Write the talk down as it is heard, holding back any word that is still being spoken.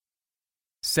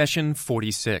Session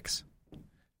 46,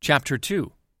 Chapter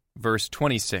 2, Verse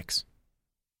 26.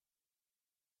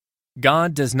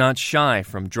 God does not shy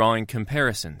from drawing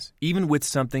comparisons, even with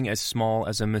something as small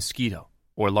as a mosquito,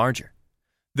 or larger.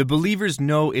 The believers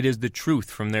know it is the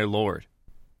truth from their Lord,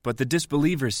 but the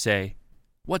disbelievers say,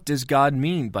 "What does God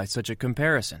mean by such a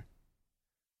comparison?"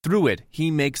 Through it, He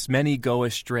makes many go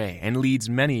astray and leads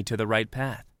many to the right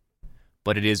path.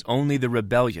 But it is only the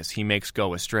rebellious He makes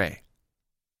go astray.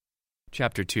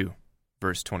 Chapter 2,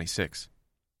 Verse 26.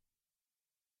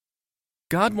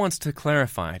 God wants to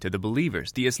clarify to the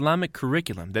believers the Islamic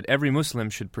curriculum that every Muslim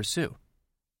should pursue.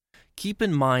 Keep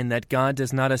in mind that God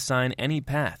does not assign any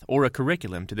path or a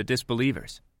curriculum to the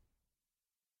disbelievers.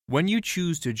 When you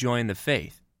choose to join the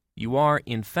faith, you are,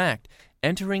 in fact,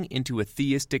 entering into a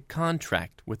theistic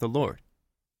contract with the Lord.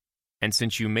 And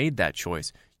since you made that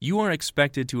choice, you are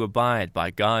expected to abide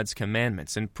by God's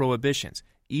commandments and prohibitions,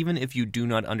 even if you do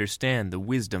not understand the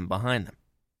wisdom behind them.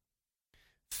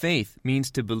 Faith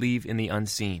means to believe in the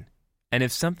unseen, and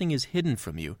if something is hidden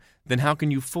from you, then how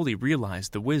can you fully realize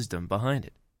the wisdom behind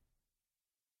it?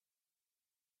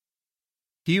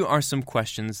 Here are some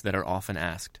questions that are often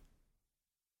asked.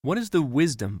 What is the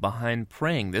wisdom behind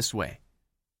praying this way?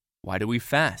 Why do we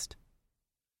fast?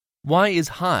 Why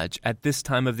is Hajj at this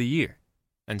time of the year?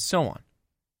 And so on.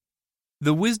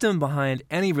 The wisdom behind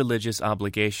any religious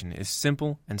obligation is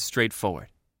simple and straightforward.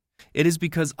 It is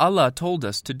because Allah told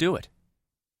us to do it.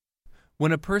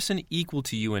 When a person equal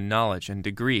to you in knowledge and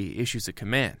degree issues a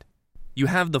command, you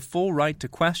have the full right to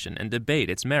question and debate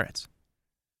its merits.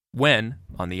 When,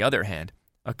 on the other hand,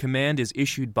 a command is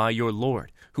issued by your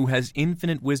Lord, who has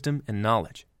infinite wisdom and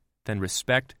knowledge, then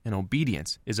respect and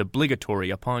obedience is obligatory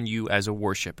upon you as a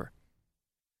worshipper.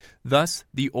 Thus,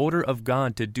 the order of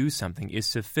God to do something is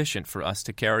sufficient for us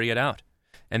to carry it out,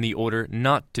 and the order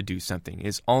not to do something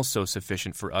is also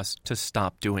sufficient for us to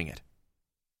stop doing it.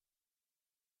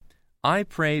 I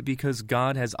pray because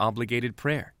God has obligated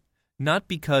prayer, not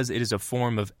because it is a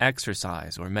form of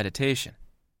exercise or meditation.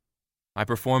 I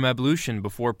perform ablution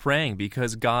before praying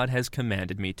because God has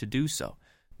commanded me to do so,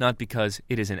 not because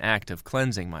it is an act of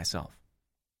cleansing myself.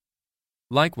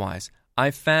 Likewise, I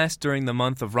fast during the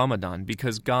month of Ramadan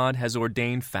because God has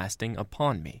ordained fasting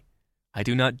upon me. I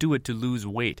do not do it to lose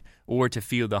weight or to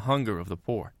feel the hunger of the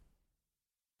poor.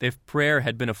 If prayer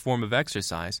had been a form of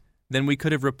exercise, then we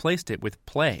could have replaced it with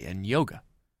play and yoga.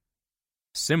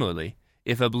 Similarly,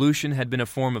 if ablution had been a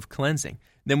form of cleansing,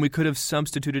 then we could have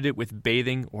substituted it with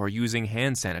bathing or using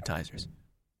hand sanitizers.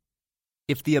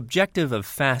 If the objective of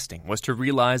fasting was to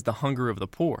realize the hunger of the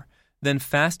poor, then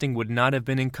fasting would not have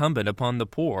been incumbent upon the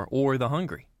poor or the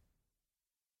hungry.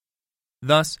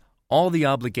 Thus, all the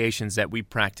obligations that we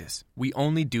practice, we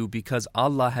only do because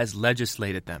Allah has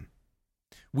legislated them.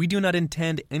 We do not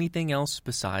intend anything else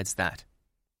besides that.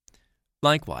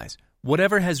 Likewise,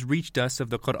 whatever has reached us of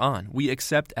the Quran, we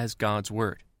accept as God's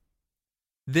word.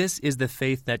 This is the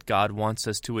faith that God wants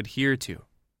us to adhere to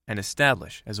and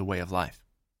establish as a way of life.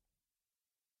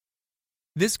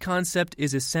 This concept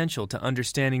is essential to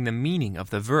understanding the meaning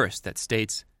of the verse that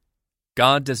states,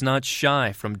 God does not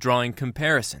shy from drawing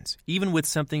comparisons, even with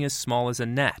something as small as a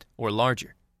gnat or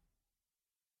larger.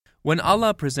 When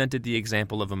Allah presented the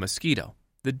example of a mosquito,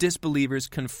 the disbelievers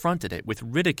confronted it with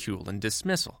ridicule and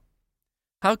dismissal.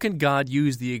 How can God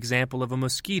use the example of a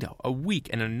mosquito, a weak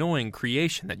and annoying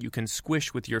creation that you can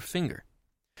squish with your finger?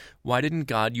 Why didn't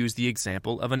God use the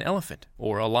example of an elephant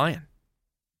or a lion?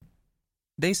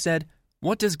 They said,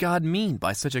 "What does God mean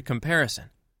by such a comparison?"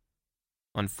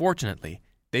 Unfortunately,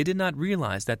 they did not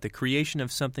realize that the creation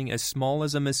of something as small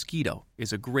as a mosquito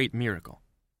is a great miracle.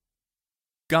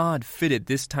 God fitted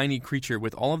this tiny creature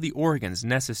with all of the organs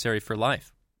necessary for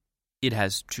life. It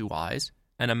has 2 eyes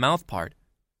and a mouth part,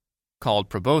 called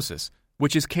proboscis,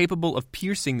 which is capable of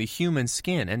piercing the human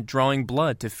skin and drawing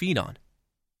blood to feed on.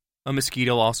 A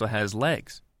mosquito also has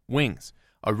legs, wings,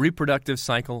 a reproductive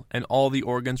cycle, and all the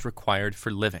organs required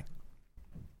for living.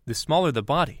 The smaller the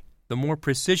body, the more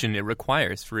precision it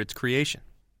requires for its creation.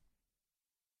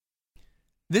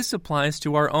 This applies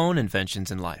to our own inventions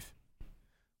in life.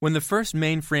 When the first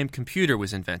mainframe computer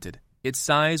was invented, its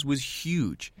size was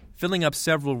huge, filling up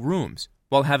several rooms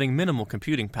while having minimal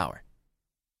computing power.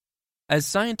 As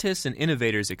scientists and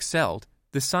innovators excelled,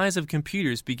 the size of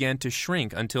computers began to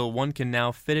shrink until one can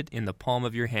now fit it in the palm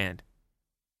of your hand.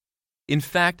 In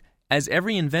fact, as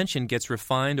every invention gets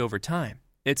refined over time,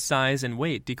 its size and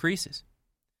weight decreases.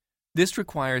 This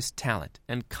requires talent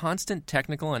and constant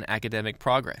technical and academic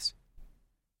progress.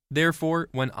 Therefore,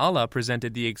 when Allah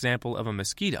presented the example of a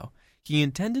mosquito, He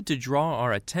intended to draw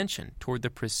our attention toward the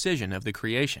precision of the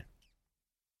creation.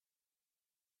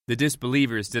 The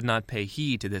disbelievers did not pay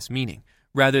heed to this meaning.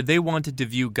 Rather, they wanted to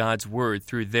view God's word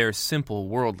through their simple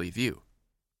worldly view.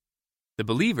 The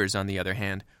believers, on the other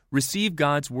hand, receive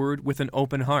God's word with an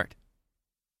open heart.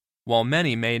 While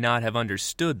many may not have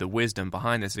understood the wisdom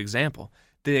behind this example,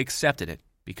 they accepted it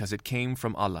because it came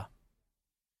from Allah.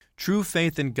 True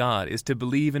faith in God is to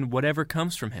believe in whatever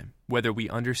comes from Him, whether we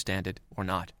understand it or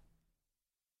not.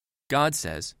 God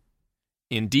says,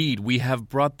 "Indeed, we have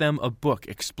brought them a book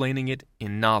explaining it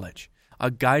in knowledge,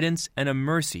 a guidance and a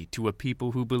mercy to a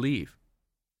people who believe.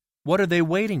 What are they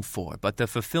waiting for but the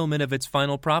fulfillment of its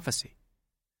final prophecy?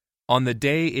 On the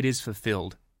day it is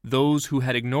fulfilled, those who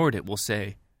had ignored it will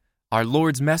say, 'Our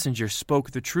Lord's messenger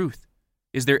spoke the truth.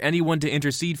 Is there anyone to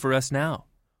intercede for us now?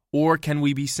 Or can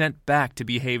we be sent back to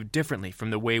behave differently from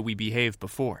the way we behaved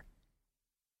before?'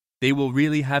 They will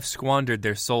really have squandered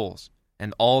their souls,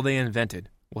 and all they invented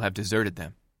will have deserted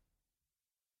them."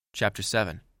 Chapter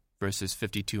 7, verses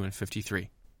 52 and 53.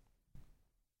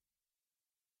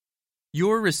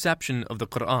 Your reception of the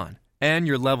Quran and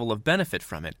your level of benefit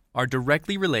from it are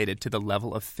directly related to the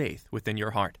level of faith within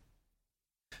your heart.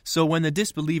 So when the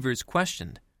disbelievers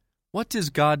questioned, "What does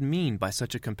God mean by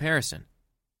such a comparison?"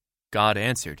 God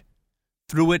answered,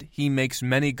 "Through it He makes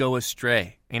many go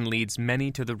astray and leads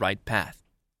many to the right path.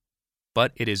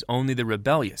 But it is only the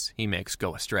rebellious He makes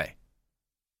go astray."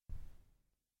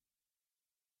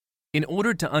 In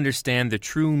order to understand the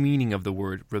true meaning of the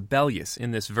word rebellious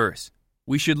in this verse,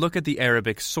 we should look at the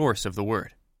Arabic source of the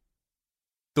word.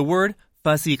 The word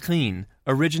fasiqin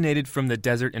originated from the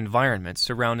desert environment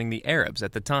surrounding the Arabs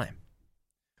at the time.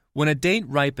 When a date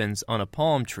ripens on a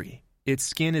palm tree, its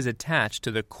skin is attached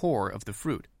to the core of the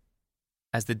fruit.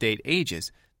 As the date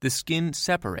ages, the skin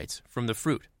separates from the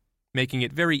fruit, making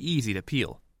it very easy to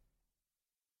peel.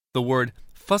 The word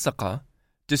fasaqa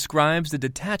describes the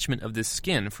detachment of the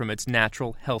skin from its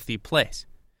natural, healthy place.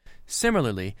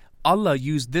 Similarly, Allah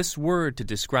used this word to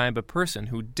describe a person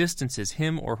who distances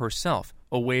him or herself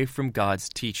away from God's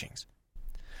teachings.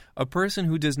 A person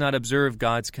who does not observe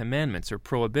God's commandments or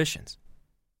prohibitions.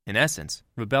 In essence,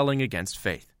 rebelling against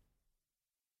faith.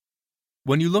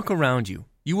 When you look around you,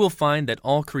 you will find that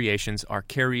all creations are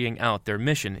carrying out their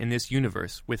mission in this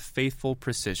universe with faithful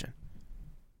precision.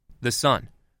 The sun,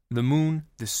 the moon,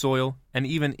 the soil, and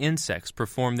even insects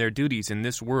perform their duties in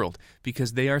this world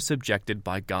because they are subjected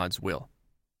by God's will.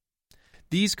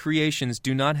 These creations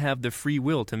do not have the free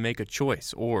will to make a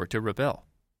choice or to rebel.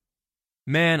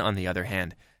 Man, on the other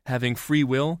hand, having free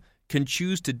will, can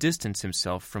choose to distance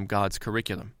himself from God's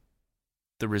curriculum.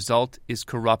 The result is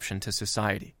corruption to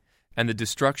society and the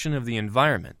destruction of the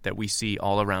environment that we see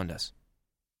all around us.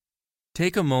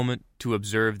 Take a moment to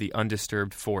observe the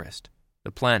undisturbed forest,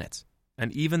 the planets,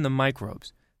 and even the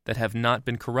microbes that have not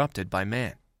been corrupted by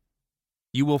man.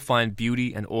 You will find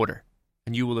beauty and order,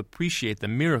 and you will appreciate the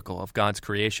miracle of God's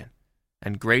creation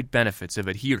and great benefits of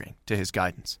adhering to His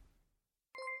guidance.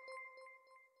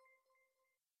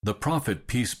 The Prophet,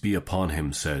 peace be upon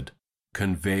him, said,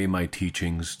 "Convey my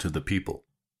teachings to the people,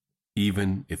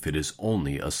 even if it is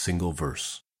only a single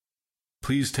verse."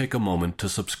 Please take a moment to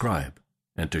subscribe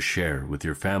and to share with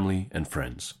your family and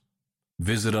friends.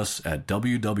 Visit us at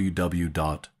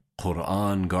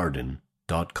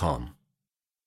www.qurangarden.com.